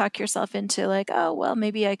to talk yourself into like, oh, well,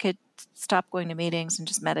 maybe I could stop going to meetings and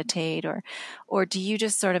just meditate, or do you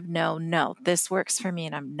just sort of know, no, this works for me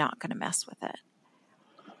and I'm not going to mess with it?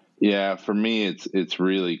 Yeah, for me, it's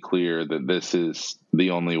really clear that this is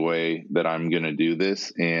the only way that I'm going to do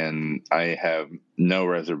this, and I have no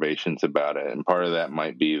reservations about it. And part of that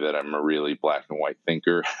might be that I'm a really black and white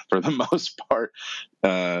thinker for the most part,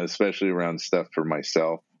 especially around stuff for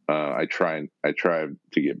myself. I try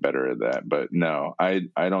to get better at that, but no, I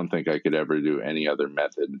don't think I could ever do any other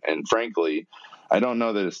method. And frankly, I don't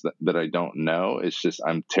know that it's that I don't know. It's just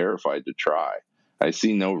I'm terrified to try. I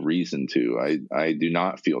see no reason to. I do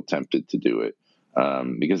not feel tempted to do it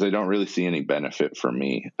because I don't really see any benefit for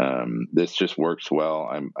me. This just works well.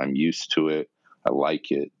 I'm used to it. I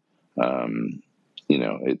like it. I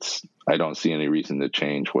don't see any reason to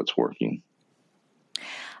change what's working.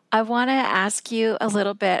 I want to ask you a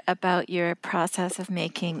little bit about your process of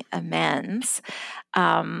making amends.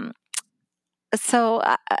 Um, so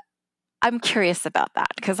I'm curious about that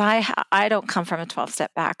because I don't come from a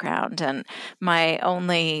 12-step background, and my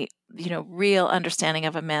only real understanding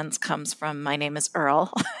of amends comes from my name is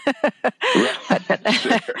Earl,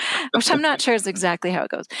 Sure. which I'm not sure is exactly how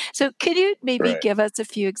it goes. So could you maybe Right. give us a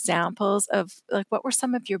few examples of like what were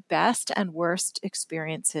some of your best and worst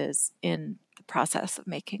experiences in the process of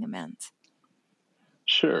making amends?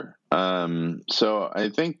 Sure. So I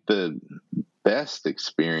think the best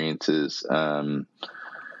experiences,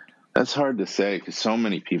 that's hard to say because so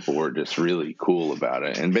many people were just really cool about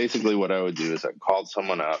it. And basically, what I would do is I called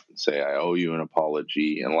someone up and say, I owe you an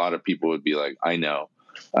apology. And a lot of people would be like, I know.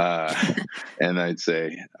 Uh, and I would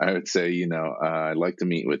say, I'd like to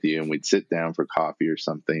meet with you. And we'd sit down for coffee or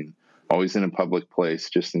something, always in a public place,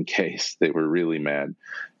 just in case they were really mad.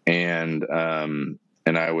 And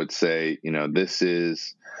I would say, this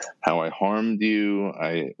is how I harmed you.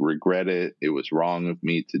 I regret it. It was wrong of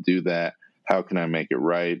me to do that. How can I make it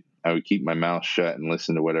right? I would keep my mouth shut and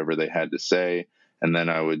listen to whatever they had to say. And then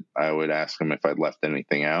I would ask them if I'd left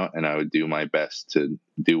anything out, and I would do my best to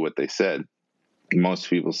do what they said. Most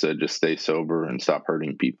people said just stay sober and stop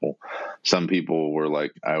hurting people. Some people were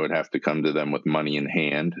like, I would have to come to them with money in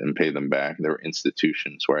hand and pay them back. There were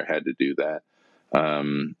institutions where I had to do that.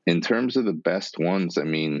 In terms of the best ones, I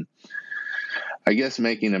mean, I guess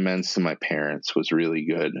making amends to my parents was really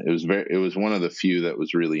good. It was one of the few that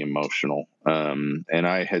was really emotional. And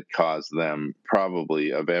I had caused them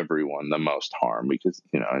probably of everyone the most harm because,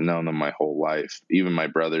 I've known them my whole life. Even my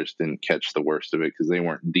brothers didn't catch the worst of it because they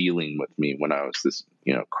weren't dealing with me when I was this,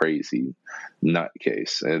 crazy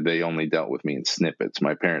nutcase. They only dealt with me in snippets.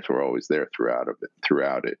 My parents were always there throughout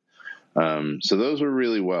it. So those were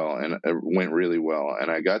really well and went really well. And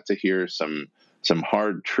I got to hear some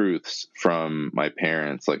hard truths from my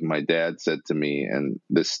parents. Like my dad said to me, and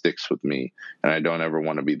this sticks with me, and I don't ever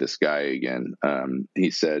want to be this guy again.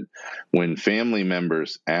 He said, when family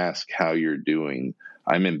members ask how you're doing,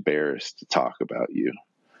 I'm embarrassed to talk about you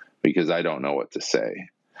because I don't know what to say.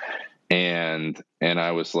 And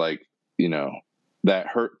I was like, that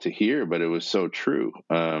hurt to hear, but it was so true.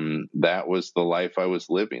 That was the life I was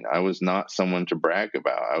living. I was not someone to brag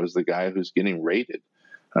about. I was the guy who's getting rated.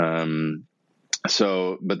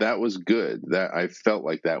 But that was good. That I felt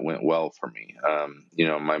like that went well for me.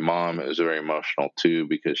 My mom, it was very emotional too,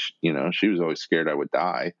 because, she was always scared I would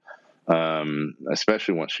die.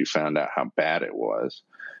 Especially once she found out how bad it was.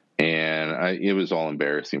 And it was all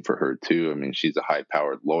embarrassing for her too. I mean, she's a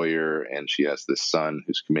high-powered lawyer, and she has this son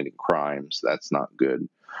who's committing crimes. That's not good.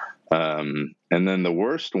 And then the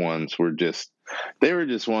worst ones they were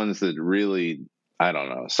just ones that really, I don't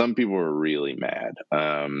know. Some people were really mad.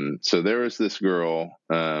 So there was this girl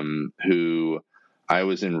who I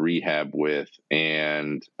was in rehab with,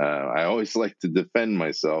 and I always like to defend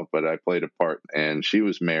myself, but I played a part. And she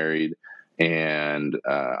was married, and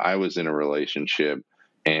I was in a relationship.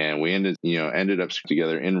 And we ended up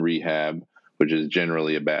together in rehab, which is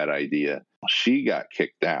generally a bad idea. She got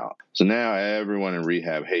kicked out. So now everyone in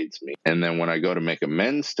rehab hates me. And then when I go to make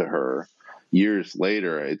amends to her years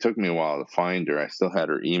later, it took me a while to find her. I still had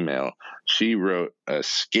her email. She wrote a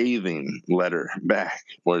scathing letter back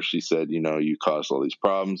where she said, you caused all these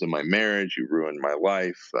problems in my marriage. You ruined my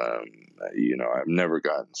life. I've never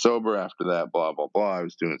gotten sober after that, blah, blah, blah. I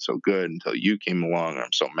was doing so good until you came along.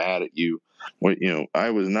 I'm so mad at you. Well, I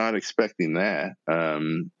was not expecting that.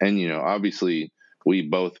 And, obviously we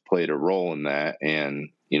both played a role in that. And,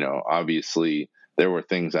 obviously there were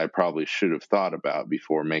things I probably should have thought about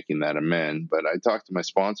before making that amend. But I talked to my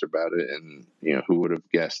sponsor about it, and who would have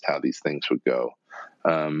guessed how these things would go?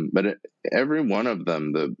 Every one of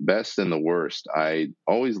them, the best and the worst, I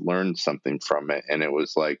always learned something from it, and it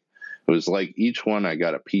was like each one I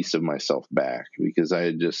got a piece of myself back, because I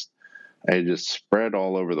had just spread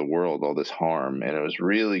all over the world all this harm, and it was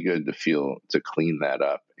really good to clean that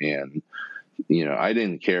up. And I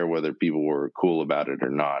didn't care whether people were cool about it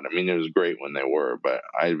or not. I mean, it was great when they were, but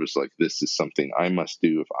I was like, this is something I must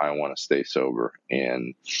do if I want to stay sober.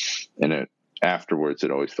 And afterwards,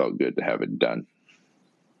 it always felt good to have it done.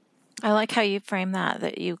 I like how you frame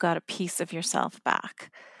that you got a piece of yourself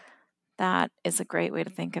back. That is a great way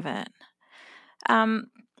to think of it.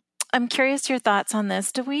 I'm curious your thoughts on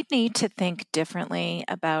this. Do we need to think differently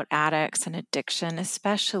about addicts and addiction,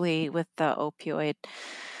 especially with the opioid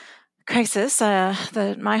crisis?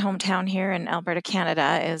 My hometown here in Alberta,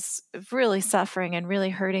 Canada, is really suffering and really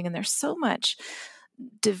hurting, and there's so much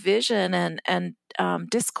division and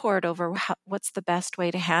discord over what's the best way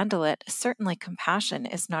to handle it. Certainly, compassion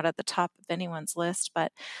is not at the top of anyone's list,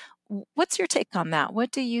 but what's your take on that?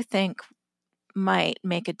 What do you think might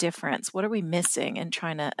make a difference? What are we missing in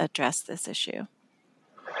trying to address this issue?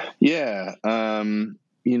 Yeah.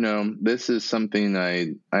 This is something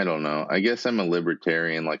I don't know. I guess I'm a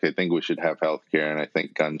libertarian. Like, I think we should have healthcare, and I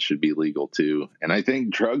think guns should be legal too. And I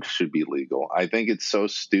think drugs should be legal. I think it's so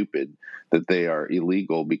stupid that they are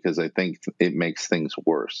illegal, because I think it makes things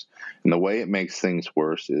worse. And the way it makes things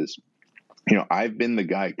worse is, I've been the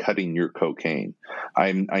guy cutting your cocaine.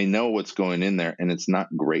 I know what's going in there, and it's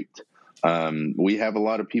not great. We have a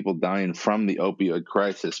lot of people dying from the opioid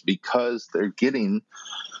crisis because they're getting,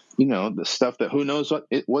 the stuff that who knows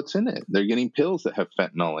what's in it. They're getting pills that have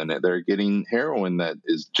fentanyl in it. They're getting heroin that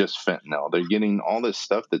is just fentanyl. They're getting all this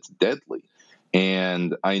stuff that's deadly.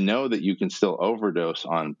 And I know that you can still overdose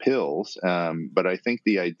on pills, but I think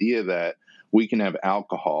the idea that we can have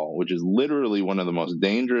alcohol, which is literally one of the most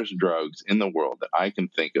dangerous drugs in the world that I can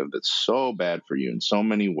think of, that's so bad for you in so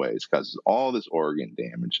many ways, causes all this organ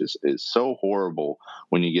damage, is so horrible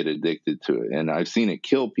when you get addicted to it. And I've seen it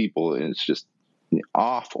kill people, and it's just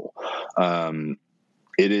awful.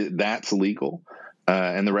 That's legal.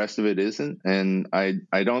 And the rest of it isn't. And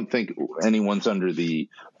I don't think anyone's under the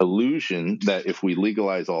illusion that if we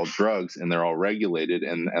legalize all drugs and they're all regulated,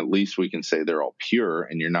 and at least we can say they're all pure,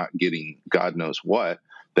 and you're not getting God knows what,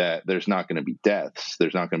 that there's not going to be deaths.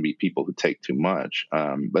 There's not going to be people who take too much.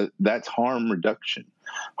 But that's harm reduction.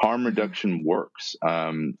 Harm reduction works.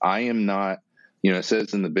 I am not, it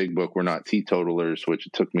says in the big book, we're not teetotalers, which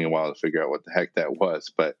it took me a while to figure out what the heck that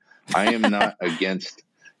was. But I am not against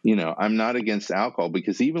I'm not against alcohol,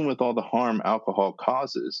 because even with all the harm alcohol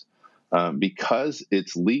causes, because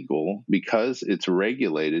it's legal, because it's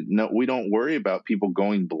regulated, no, we don't worry about people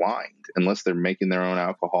going blind unless they're making their own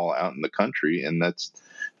alcohol out in the country. And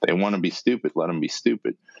they want to be stupid, let them be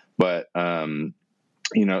stupid. But,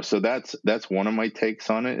 so that's one of my takes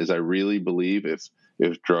on it, is I really believe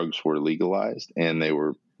if drugs were legalized and they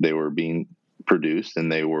were being produced,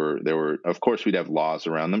 and they were, of course, we'd have laws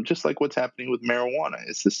around them, just like what's happening with marijuana.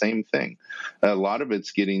 It's the same thing. A lot of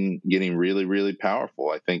it's getting really, really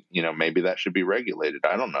powerful. I think, maybe that should be regulated.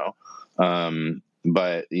 I don't know.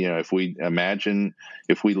 But, if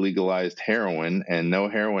we legalized heroin, and no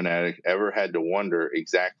heroin addict ever had to wonder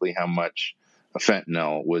exactly how much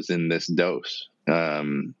fentanyl was in this dose.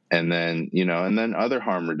 And then other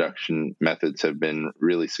harm reduction methods have been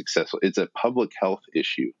really successful. It's a public health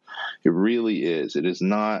issue. It really is. It is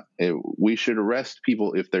not. We should arrest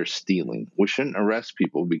people if they're stealing. We shouldn't arrest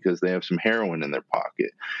people because they have some heroin in their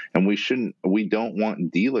pocket. And we don't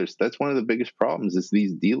want dealers. That's one of the biggest problems, is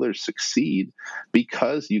these dealers succeed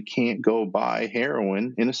because you can't go buy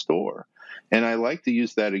heroin in a store. And I like to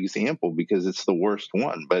use that example because it's the worst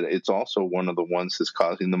one, but it's also one of the ones that's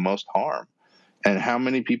causing the most harm. And how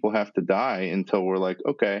many people have to die until we're like,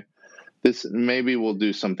 okay, maybe we'll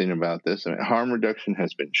do something about this. I mean, harm reduction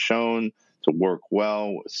has been shown to work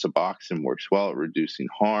well. Suboxone works well at reducing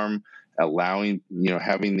harm, allowing,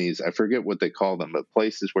 having these, I forget what they call them, but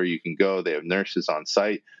places where you can go. They have nurses on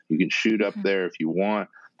site. You can shoot up there if you want.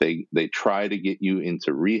 They try to get you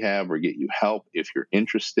into rehab or get you help if you're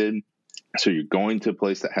interested. So you're going to a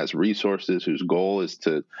place that has resources, whose goal is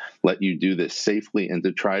to let you do this safely and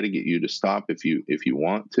to try to get you to stop if you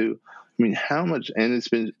want to. I mean, how much? And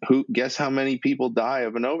guess how many people die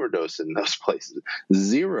of an overdose in those places?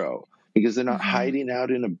 Zero, because they're not hiding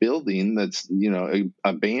out in a building that's,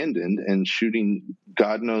 abandoned and shooting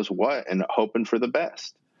God knows what and hoping for the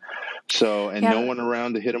best. So, and no one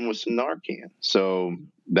around to hit them with some Narcan. So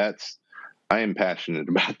I am passionate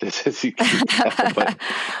about this, as you can tell, but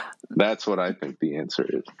that's what I think the answer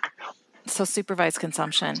is. So supervised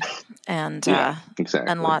consumption and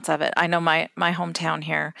exactly. and lots of it. I know my hometown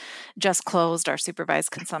here just closed our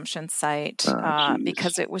supervised consumption site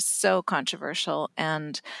because it was so controversial,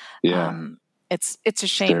 and it's a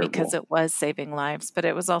shame because it was saving lives, but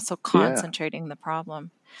it was also concentrating the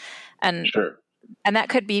problem. And and that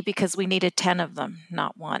could be because we needed 10 of them,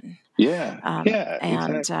 not one. And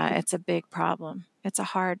exactly. It's a big problem. It's a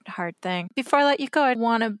hard thing. Before I let you go, I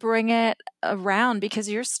want to bring it around because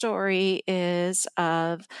your story is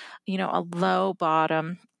of, a low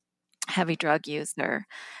bottom, heavy drug user.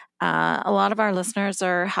 A lot of our listeners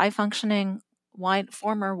are high functioning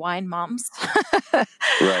former wine moms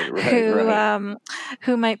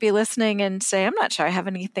who might be listening and say, I'm not sure I have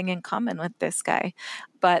anything in common with this guy.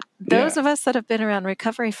 But those of us that have been around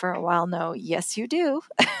recovery for a while know, yes, you do.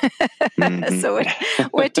 So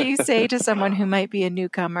what do you say to someone who might be a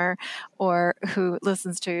newcomer or who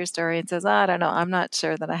listens to your story and says, I don't know, I'm not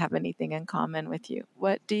sure that I have anything in common with you?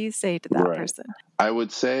 What do you say to that person? I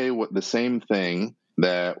would say the same thing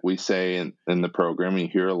that we say in the program. You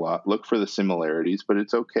hear a lot, look for the similarities, but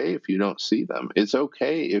it's okay if you don't see them. It's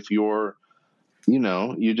okay if you're,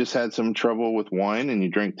 you just had some trouble with wine and you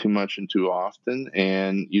drank too much and too often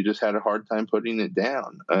and you just had a hard time putting it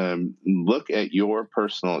down. Look at your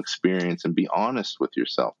personal experience and be honest with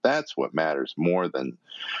yourself. That's what matters more than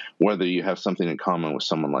whether you have something in common with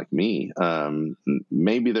someone like me.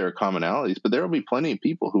 Maybe there are commonalities, but there will be plenty of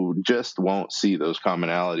people who just won't see those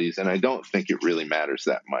commonalities. And I don't think it really matters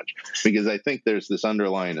that much because I think there's this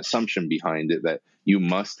underlying assumption behind it that you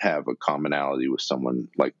must have a commonality with someone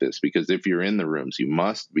like this, because if you're in the rooms, you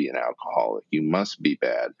must be an alcoholic. You must be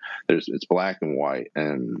bad. It's black and white.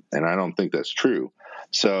 And I don't think that's true.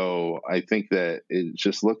 So I think that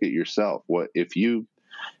just look at yourself. If you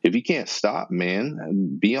can't stop,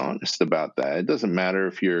 man, be honest about that. It doesn't matter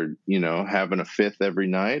if you're, having a fifth every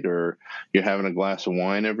night or you're having a glass of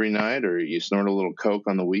wine every night or you snort a little Coke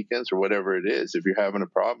on the weekends or whatever it is. If you're having a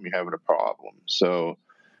problem, you're having a problem. So,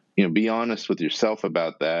 be honest with yourself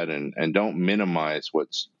about that and don't minimize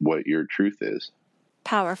what your truth is.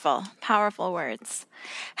 Powerful words.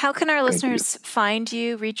 How can our listeners find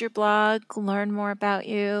you, read your blog, learn more about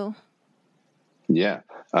you? Yeah.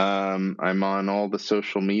 I'm on all the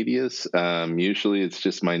social medias. Usually it's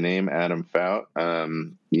just my name, Adam Fout.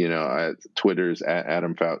 Twitter's at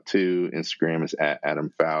Adam Fout 2. Instagram is at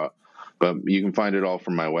Adam Fout. But you can find it all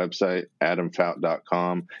from my website,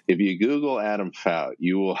 adamfout.com. If you Google Adam Fout,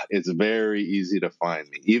 it's very easy to find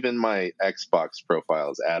me. Even my Xbox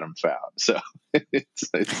profile is Adam Fout. So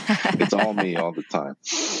it's all me all the time.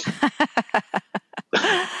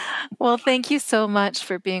 Well, thank you so much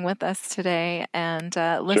for being with us today. And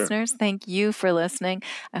listeners, thank you for listening.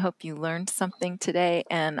 I hope you learned something today,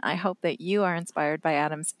 and I hope that you are inspired by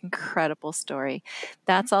Adam's incredible story.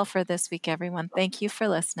 That's all for this week, everyone. Thank you for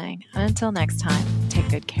listening. And until next time, take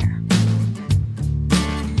good care.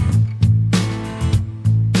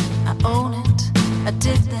 I own it. I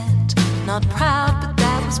did that. Not proud, but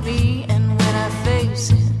that was me. And when I face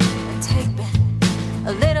it, I take back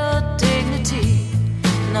a little dignity.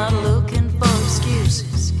 Not looking for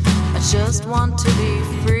excuses. I just want to be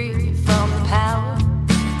free from the power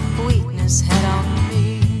weakness had on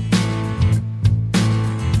me.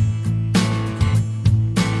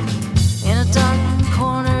 In a dark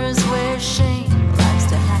corner is where shame likes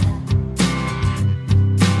to hide.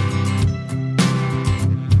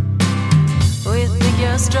 We think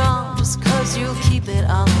you're strong just 'cause you keep it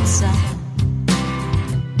all inside.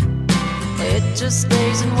 It just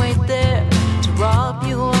stays and wait there to rob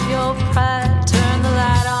you of your pride. Turn the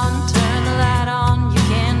light on, you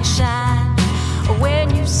can shine.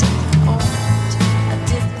 When you say I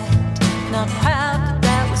did that, not proud, but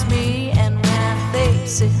that was me. And when I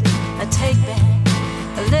face it, I take back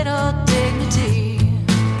a little dignity.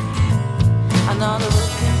 I'm not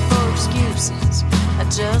looking for excuses. I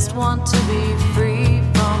just want to be free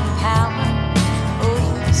from power.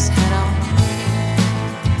 Oh, this head on.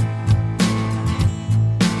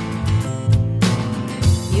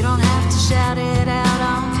 You don't have to shout it out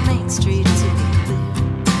on Main Street to be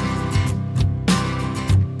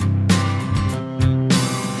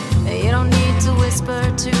clear. You don't need to whisper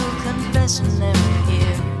to confessionary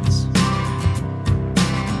ears.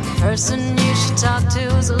 The person you should talk to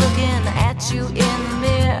is looking at you in the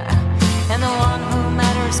mirror, and the one who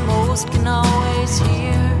matters most can always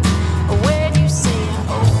hear when you say,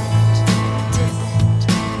 I did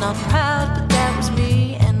that. Not proud, but that was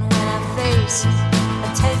me. And when I face it, I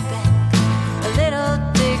take back a little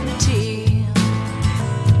dignity.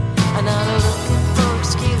 I'm not looking for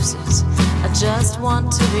excuses. I just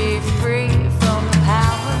want to be free from the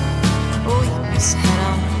power. Oh, you said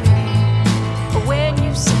on me. But when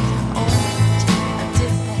you said I'm old, I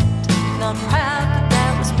did that. Not proud, but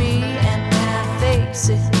that was me. And when I face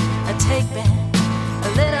it, I take back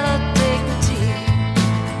a little dignity.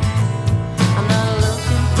 I'm not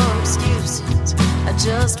looking for excuses. I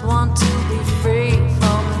just want to be free.